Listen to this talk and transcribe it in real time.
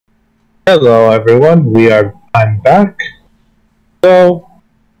Hello everyone, I'm back. So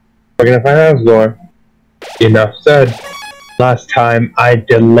we're gonna find Asgore. Enough said. Last time I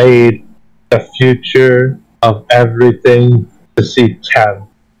delayed the future of everything to see Chem.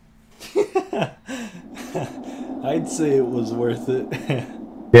 I'd say it was worth it.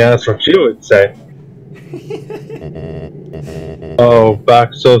 Yeah, that's what you would say. Oh,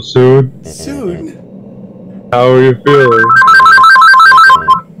 back so soon? Soon? How are you feeling?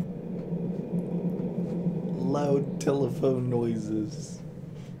 Loud telephone noises.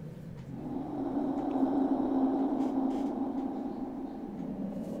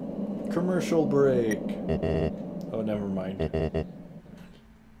 Commercial break. Oh, never mind.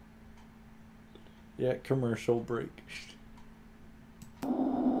 Yeah, commercial break.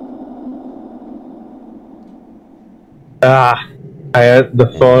 I had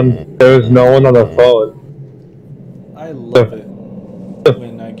the phone. There was no one on the phone. I love it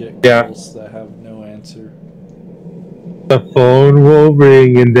when I get calls that have no answer. The phone will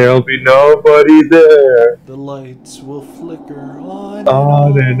ring and there'll be nobody there. The lights will flicker on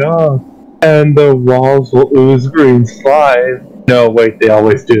and off. And the walls will ooze green slime. No, wait, they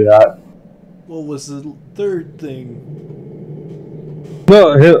always do that. What was the third thing?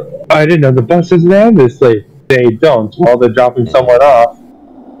 No, I didn't know the buses ran this late. They don't while they're dropping someone off.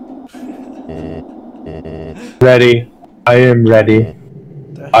 Ready. I am ready.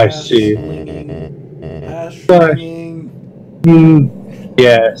 I see. Hash slinging.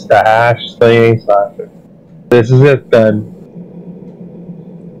 Yes, the hash slinging slasher. This is it then.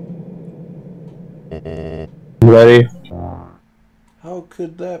 Ready? How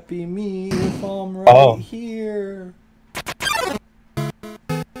could that be me if I'm right here?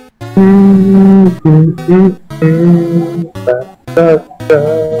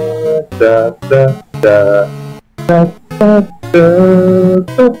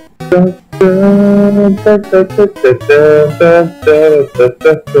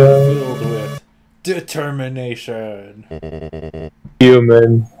 Filled with determination.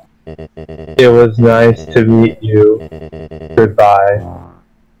 Human, it was nice to meet you. Goodbye.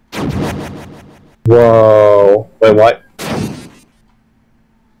 Whoa. Wait, what?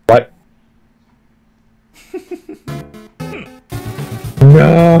 What?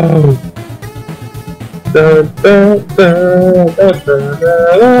 No! You're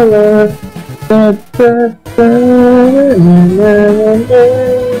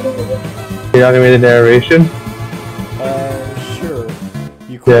not gonna be the narration? Sure.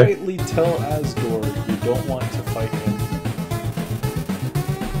 You quietly tell Asgore you don't want to fight him.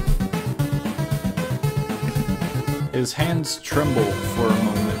 His hands tremble for a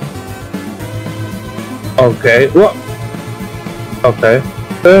moment. Okay, what? Okay.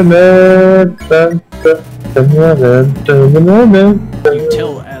 You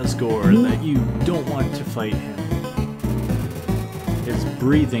tell Asgore that you don't want to fight him. His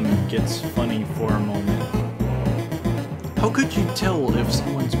breathing gets funny for a moment. How could you tell if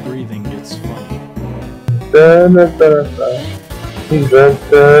someone's breathing gets funny? You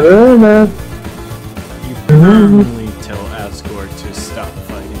firmly tell Asgore to stop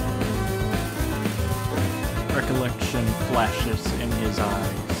fighting. Recollection flashes in his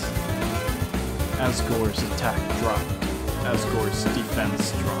eyes. Asgore's attack dropped. Asgore's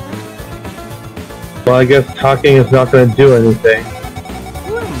defense dropped. Well, I guess talking is not going to do anything.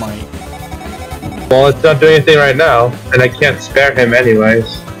 Well, it might. Well, it's not doing anything right now, and I can't spare him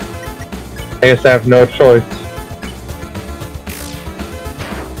anyways. I guess I have no choice.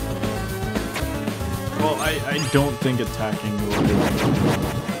 Well, I don't think attacking will do anything.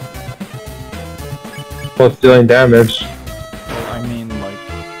 Well, it's dealing damage. Well, I mean, like...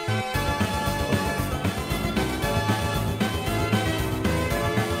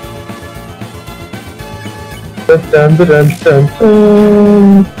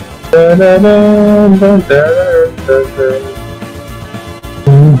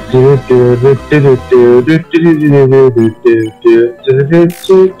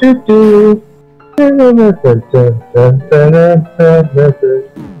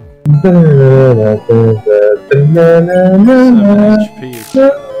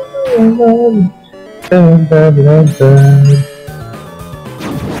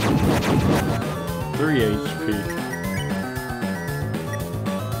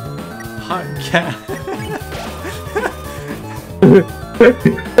 Hot cat.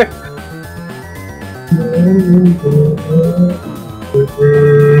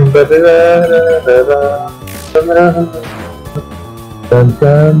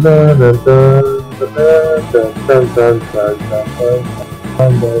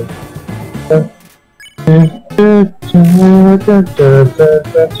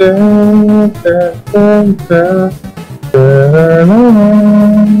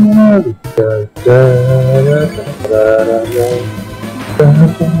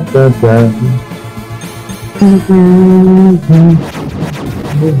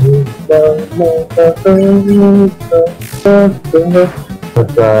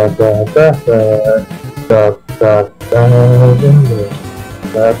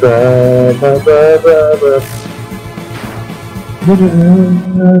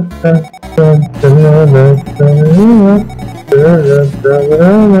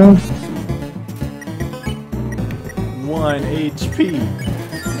 One HP.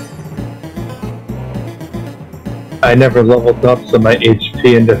 I never leveled up, so my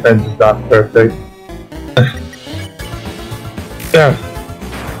HP and defense is not perfect. Yeah.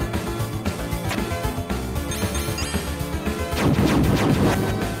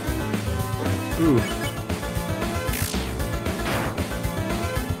 Ooh.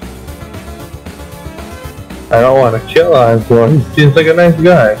 I don't want to kill Osborne. He seems like a nice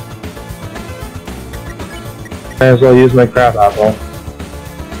guy. Might as well use my crab apple.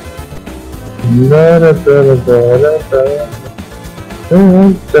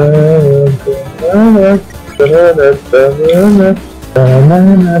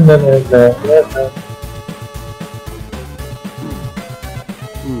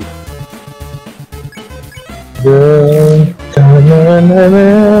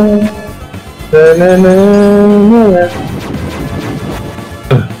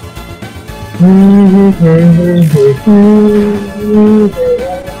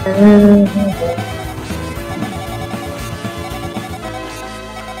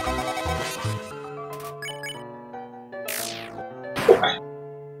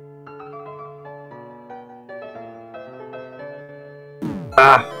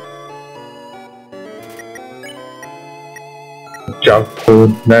 Ah! Junk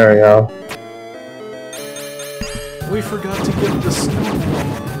food, there we go. We forgot to give the snowman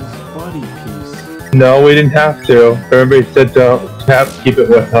his body piece. No, we didn't have to. Everybody said to keep it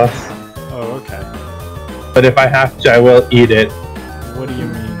with us. Oh, okay. But if I have to, I will eat it. What do you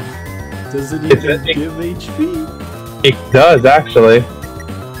mean? Does it It's even give HP? It does, actually.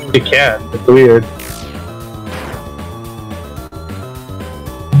 It can. It's weird.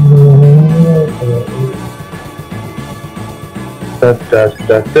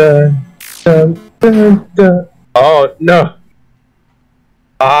 Oh, no.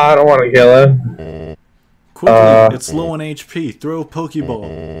 I don't want to kill him. Quickly, it's low on HP. Throw a Pokeball.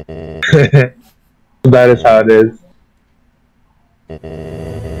 That is how it is.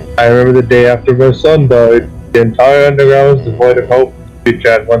 I remember the day after my son died. The entire underground was devoid of hope.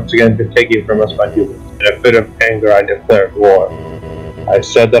 Future had once again been taken from us by humans. In a fit of anger, I declared war. I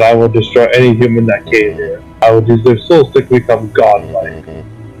said that I will destroy any human that came here. I would use their souls to become godlike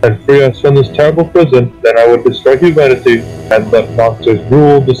and free us from this terrible prison. Then I would destroy humanity and let monsters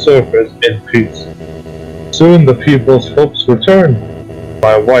rule the surface in peace. Soon the people's hopes returned.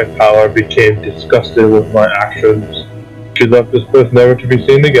 My wife, however, became disgusted with my actions. She left this place never to be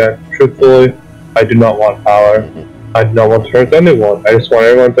seen again. Truthfully, I do not want power. I do not want to hurt anyone. I just want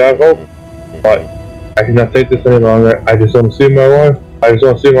everyone to have hope. But I cannot take this any longer. I just want to see my wife. I just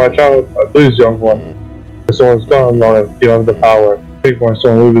want to see my child. Please, young one. If someone's gone long, you have the power. Take my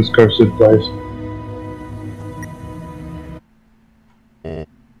son, leave this cursed place.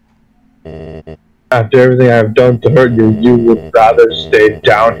 After everything I have done to hurt you, you would rather stay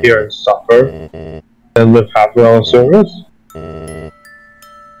down here and suffer than live happily on the surface?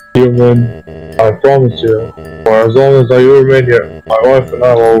 Human, I promise you, for as long as I remain here, my wife and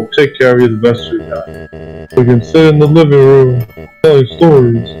I will take care of you the best we can. We can sit in the living room, telling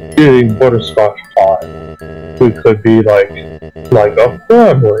stories, eating butterscotch pie. We could be like a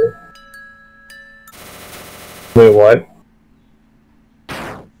family. Wait, what?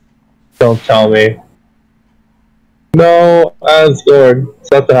 Don't tell me. No, Asgard.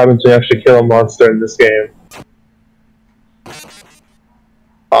 It's not to happen to actually kill a monster in this game.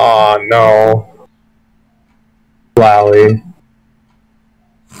 Aw, no. Flowey.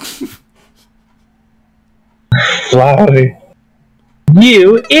 Flowey.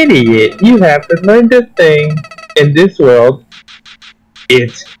 You idiot! You haven't learned a thing in this world.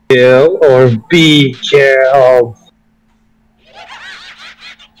 It's kill or be killed.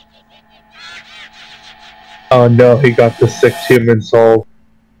 Oh no, he got the 6 human soul.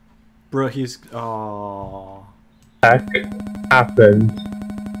 Bro, he's... Aww. Heck happened.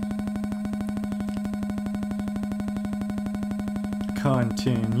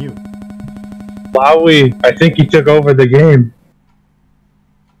 Continue. Flowey, I think he took over the game.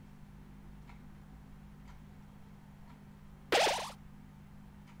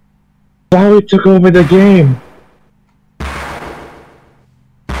 Flowey took over the game.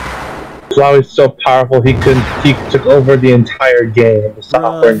 Flowey's so powerful he took over the entire game, the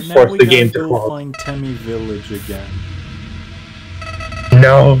software, and forced the game to close. Now we gotta go find Temmie Village again.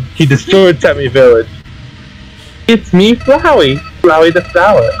 No, he destroyed Temmie Village. It's me, Flowey. Flowey the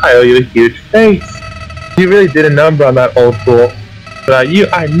Flower. I owe you a huge thanks. You really did a number on that old fool. Without you,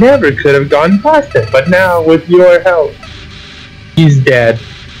 I never could have gone past it, but now, with your help, he's dead,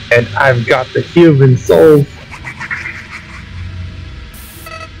 and I've got the human soul.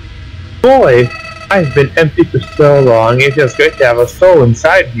 Boy, I've been empty for so long, it feels great to have a soul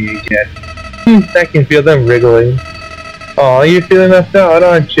inside me again. I can feel them wriggling. Aw, you're feeling left out,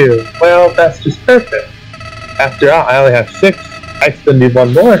 aren't you? Well, that's just perfect. After all, I only have 6. I still need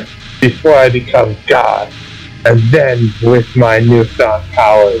 1 more before I become God. And then, with my newfound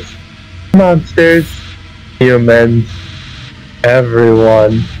powers, monsters, humans,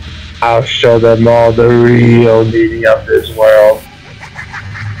 everyone, I'll show them all the real meaning of this world.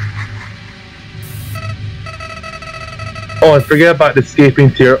 Oh, and forget about escaping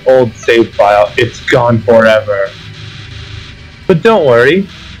to your old save file. It's gone forever. But don't worry.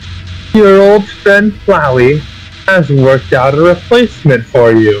 Your old friend Flowey has worked out a replacement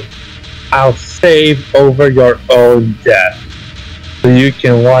for you. I'll save over your own death, so you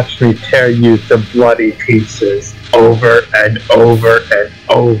can watch me tear you to bloody pieces over and over and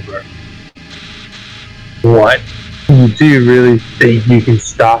over. What? Do you really think you can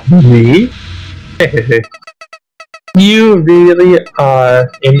stop me? You really are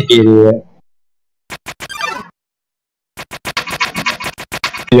an idiot.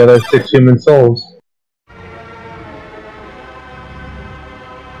 The other 6 human souls.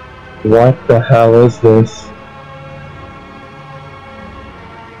 What the hell is this?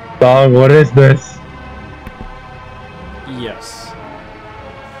 Dog, what is this? Yes.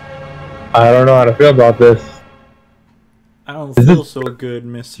 I don't know how to feel about this. I don't feel so good,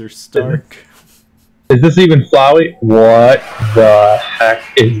 Mr. Stark. Is this even Flowey? What the heck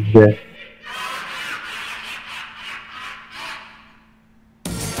is this?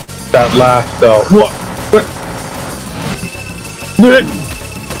 That laugh though. What? What?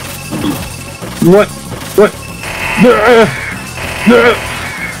 What? What?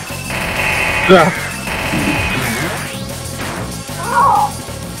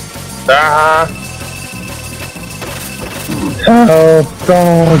 Oh,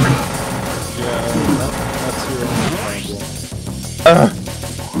 dog. Yeah, that's your own problem.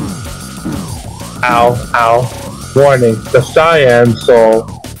 Ow, ow. Warning, the cyan soul.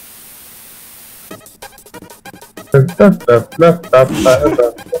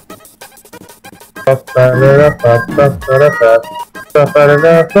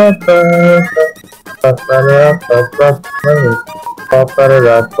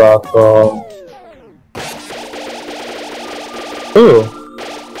 Ooh.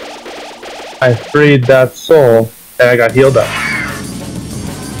 I freed that soul and I got healed up.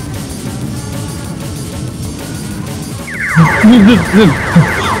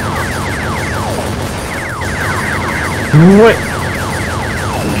 What?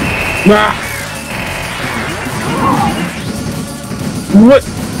 Ah. What?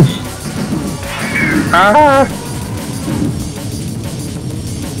 Ah!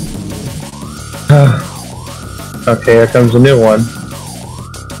 Okay, here comes a new one.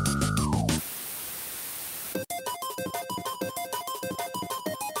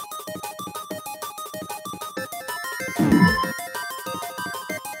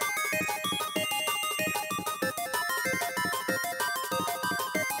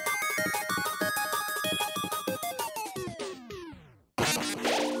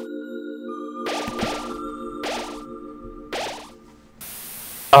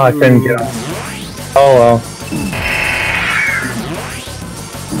 Oh, I couldn't get off. Oh well.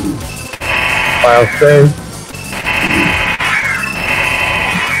 File save.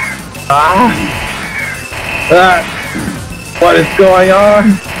 Ah! Ah! What is going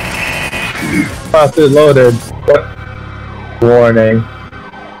on? File is loaded. What? Warning.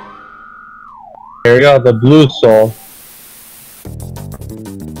 Here we go, the blue soul.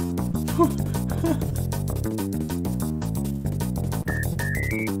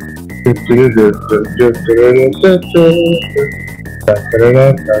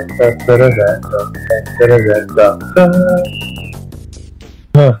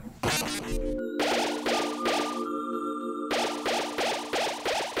 Huh.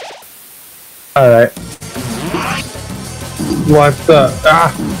 Alright. What the?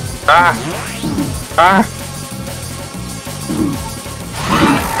 Ah! Ah! Ah!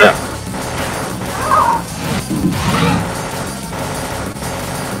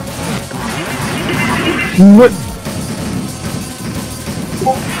 What?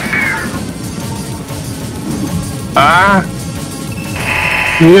 Ah!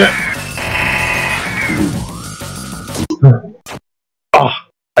 Yeah! Oh,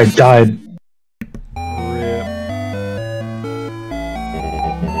 I died. Rip.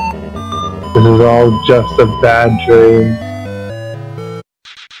 This is all just a bad dream.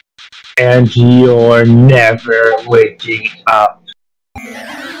 And you're never waking up.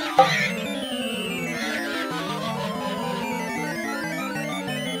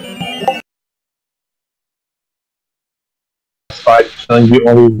 By telling you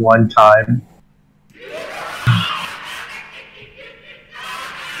only one time.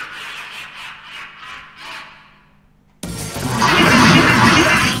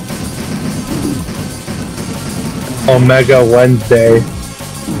 Omega Wednesday.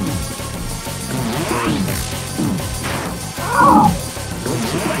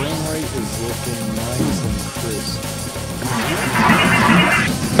 Frame rate is looking nice and crisp.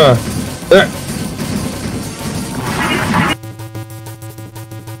 Huh. There.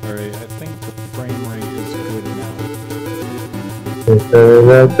 Alright, I think the frame rate is good now.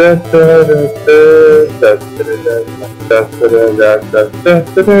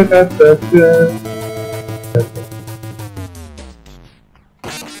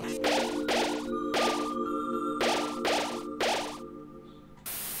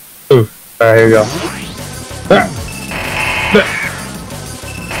 Ooh, alright, here we go.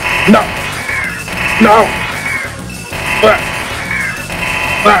 No! No!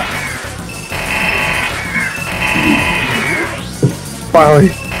 Finally!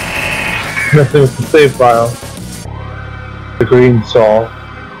 Nothing with the save file. The green soul.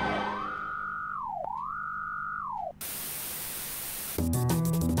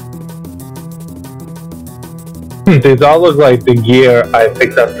 These all look like the gear I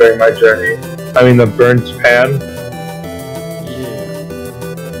picked up during my journey. I mean the burnt pan. Yeah.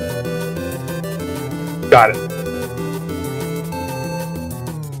 Got it.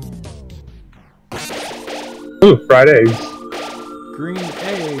 Ooh, fried eggs. Green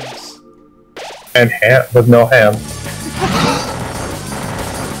eggs. And ham, with no ham.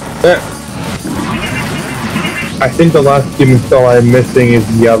 I think the last demon soul I'm missing is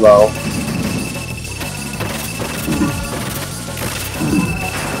yellow.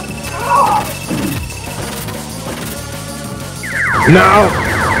 No!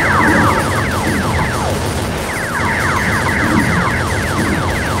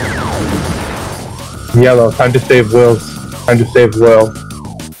 Yellow, time to save Will's. Time to save Will.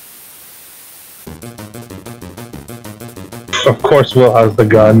 Of course Will has the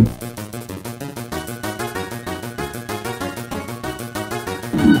gun.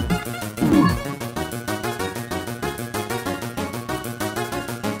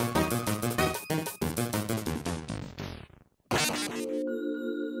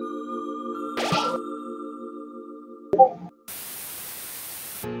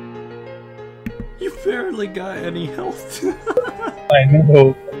 You barely got any health. I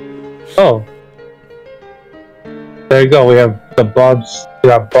know. Oh. There you go, we have the Bubs. We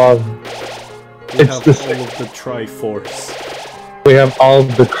have Bubs. We It's have the all of the Triforce. We have all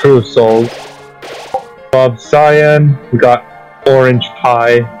of the crew souls. Bob Cyan, we got Orange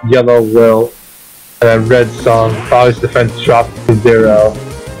Pie, Yellow Will, and then Red Song. Bob's defense dropped to 0.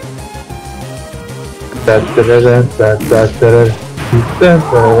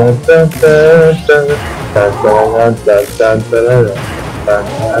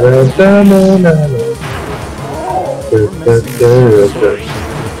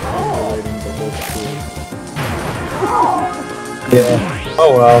 Yeah.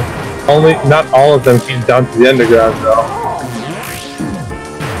 Oh well. Only not all of them came down to the underground though.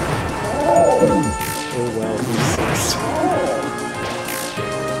 Oh well, he sucks.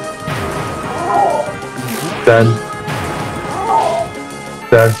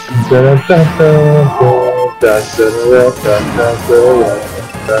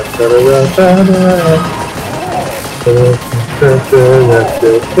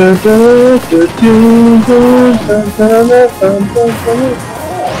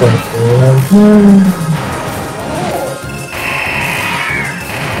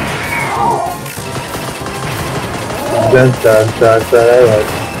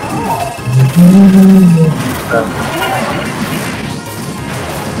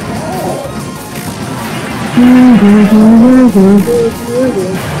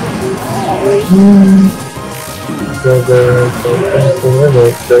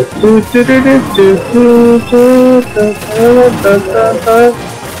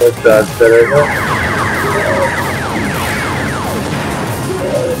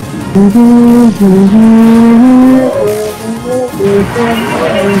 There.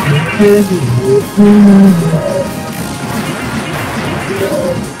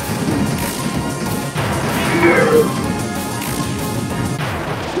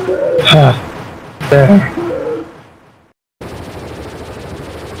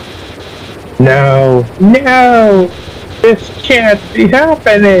 No, no! This can't be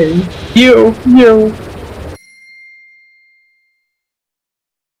happening! You!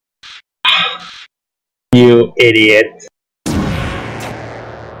 You idiot.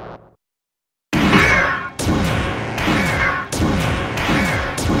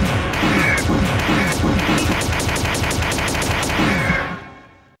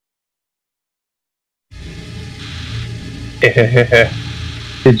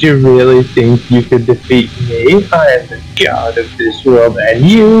 Did you really think you could defeat me? I am the god of this world, and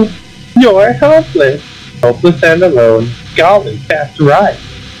you're helpless. Helpless and alone. Golly, that's right.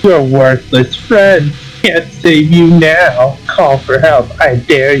 Your worthless friend can't save you now. Call for help, I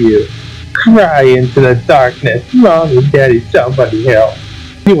dare you. Cry into the darkness. Mommy, daddy, somebody help.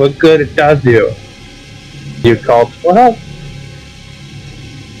 See what good it does you. You called for help.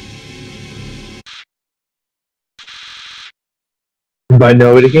 But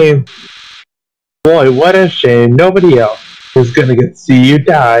nobody came. Boy, what a shame. Nobody else is gonna get to see you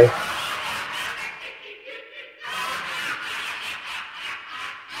die.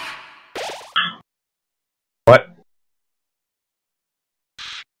 What?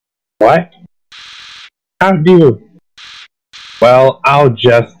 What? How do you? Well, I'll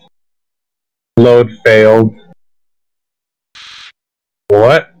just load failed.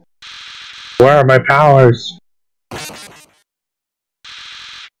 What? Where are my powers?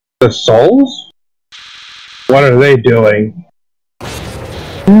 The souls? What are they doing?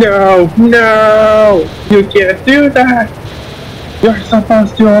 No! No! You can't do that! You're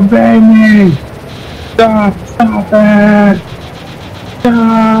supposed to obey me! Stop! Stop it!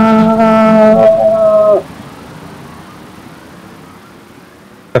 Stop!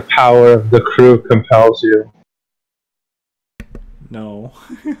 The power of the crew compels you. No.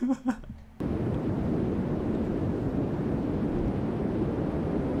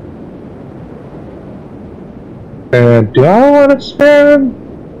 And do I want to spare him?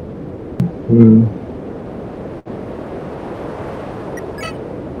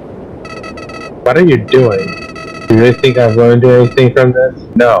 What are you doing? Do you really think I've learned anything from this?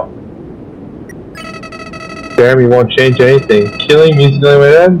 No. Sparing me won't change anything. Killing me is the only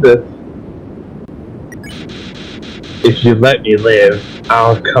way to end this. If you let me live,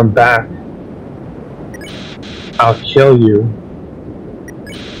 I'll come back. I'll kill you.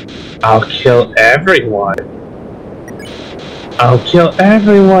 I'll kill everyone. I'll kill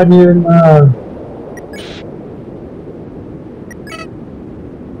everyone you love.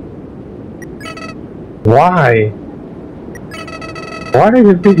 Why? Why are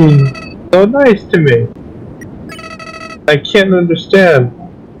you being so nice to me? I can't understand.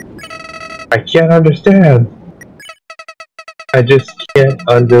 I can't understand. I just can't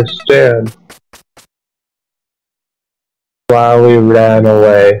understand. Flowey ran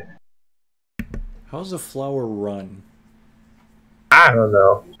away. How's a flower run? I don't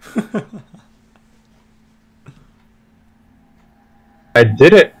know. I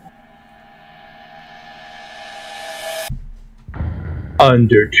did it.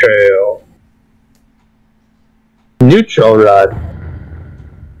 Undertale. Neutral run.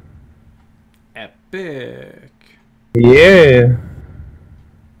 Epic. Yeah.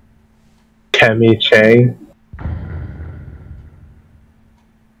 Kemi Chang.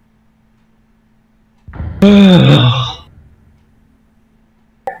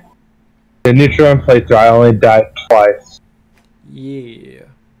 The neutral run playthrough, I only died twice. Yeah.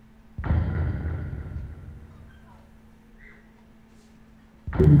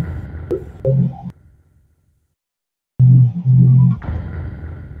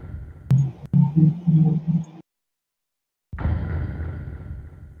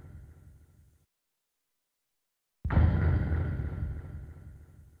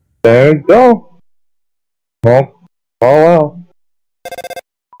 There you go. Well, oh well.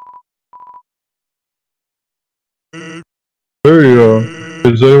 Hey,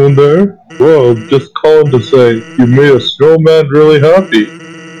 is anyone there? Well, just calling to say you made a snowman really happy.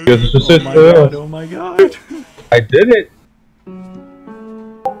 Guess it's just Oh my god. I did it.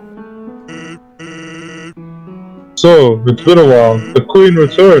 So, it's been a while. The Queen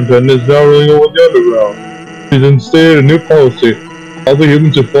returned and is now ruling over the underground. She's instated a new policy. All the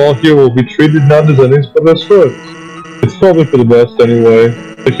humans who fall here will be treated not as enemies but as friends. It's probably for the best anyway.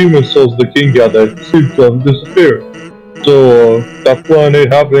 The human souls the king gathered seem to have disappeared. So, that plan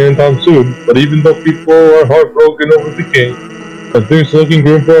ain't happening anytime soon, but even though people are heartbroken over the king, and things looking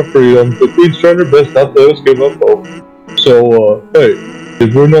grim for our freedom, the queen's trying her best not to let us give up hope. So, hey,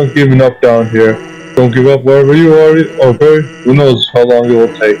 if we're not giving up down here, don't give up wherever you are, okay? Who knows how long it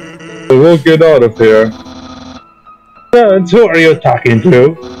will take. But we'll get out of here. Friends, who are you talking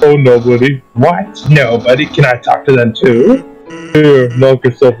to? Oh, nobody. What? Nobody? Can I talk to them too? Here, knock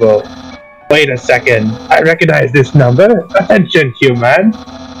yourself out. Wait a second. I recognize this number. Attention, human.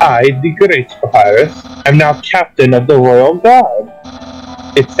 I, the Great Papyrus, am now captain of the Royal Guard.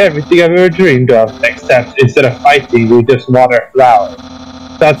 It's everything I've ever dreamed of, except instead of fighting, we just water flowers.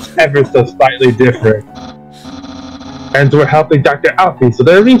 That's ever so slightly different. And we're helping Dr. Alfie with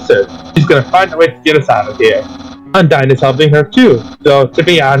their research. She's gonna find a way to get us out of here. Undyne is helping her too, though to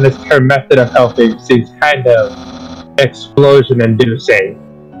be honest, her method of helping seems kind of explosion-inducing.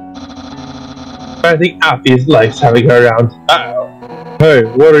 But I think Alfie likes having her around. Uh-oh. Hey,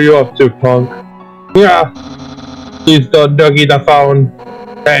 what are you up to, punk? Yeah. Please don't doggy the phone.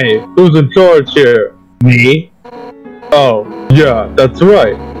 Hey, who's in charge here? Me? Oh, yeah, that's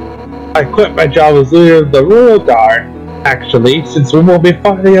right. I quit my job as leader of the Royal Guard. Actually, since we won't be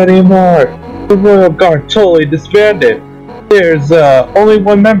fighting anymore, the Royal Guard totally disbanded. There's only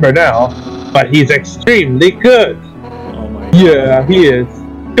one member now, but he's extremely good. Oh my god. Yeah, he is.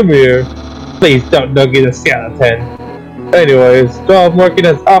 Come here. Please don't doggy the skeleton. Anyways, while I'm working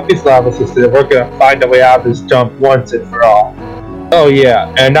as office lab assistant, we're gonna find a way out of this dump once and for all. Oh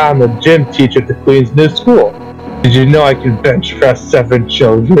yeah, and I'm the gym teacher at the Queen's new school. Did you know I can bench press 7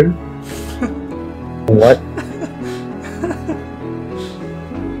 children? What?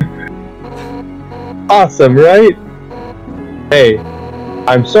 Awesome, right? Hey,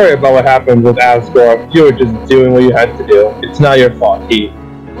 I'm sorry about what happened with Asgore. You were just doing what you had to do. It's not your fault, Heath.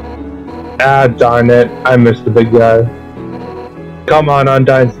 Ah, darn it. I missed the big guy. Come on,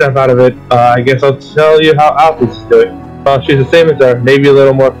 Undyne, step out of it. I guess I'll tell you how Alphys is doing. Well, she's the same as her, maybe a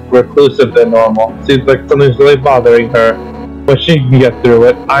little more reclusive than normal. Seems like something's really bothering her. But she can get through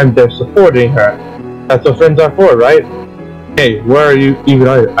it. I'm there supporting her. That's what friends are for, right? Hey, where are you even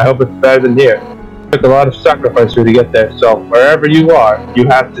are you? I hope it's better than here. It took a lot of sacrifice for you to get there, so wherever you are, you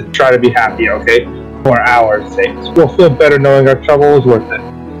have to try to be happy, okay? For our sakes. We'll feel better knowing our trouble was worth it.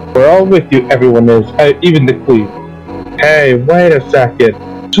 We're all with you, everyone is, even the Queen. Hey, wait a second.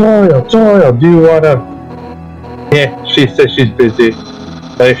 Toil, do you wanna... Yeah, she says she's busy.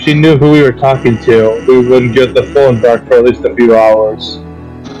 But if she knew who we were talking to, we wouldn't get the phone back for at least a few hours.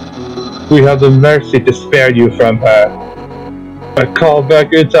 We have the mercy to spare you from her. But call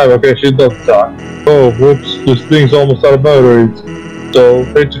back anytime, okay? She does talk. Oh, whoops, this thing's almost out of batteries. So,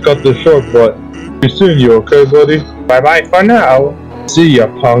 hate to cut this short, but be seeing you, okay, buddy? Bye-bye for now. See ya,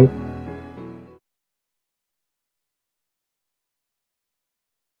 punk.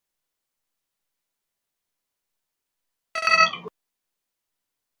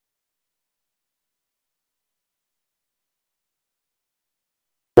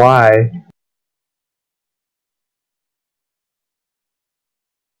 Why?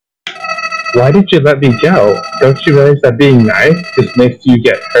 Why did you let me go? Don't you realize that being nice just makes you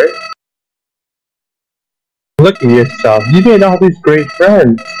get hurt? Look at yourself, you made all these great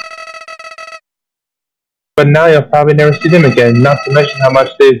friends. But now you'll probably never see them again, not to mention how much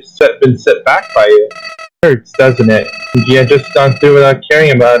they've been set back by you. It hurts, doesn't it? If you had just gone through without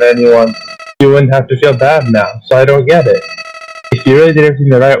caring about anyone, you wouldn't have to feel bad now, so I don't get it. If you really did everything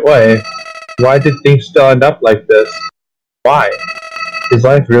the right way, why did things still end up like this? Why? Is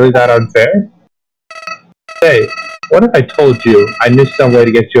life really that unfair? Hey, what if I told you I knew some way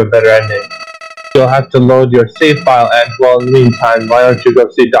to get you a better ending? You'll have to load your save file and, well, in the meantime, why don't you go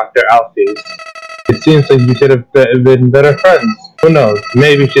see Dr. Alfie? It seems like you should have been better friends. Who knows,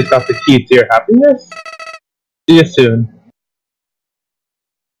 maybe she's got the key to your happiness? See you soon.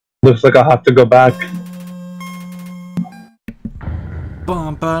 Looks like I'll have to go back.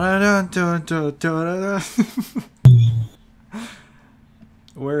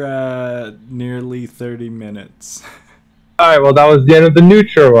 We're at nearly 30 minutes. Alright, well that was the end of the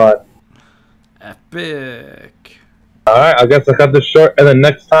neutral one. Epic. Alright, I guess I'll cut this short, and then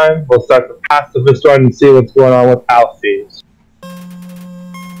next time we'll start the pacifist one and see what's going on with Alfie.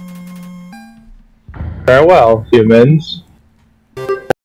 Farewell, humans.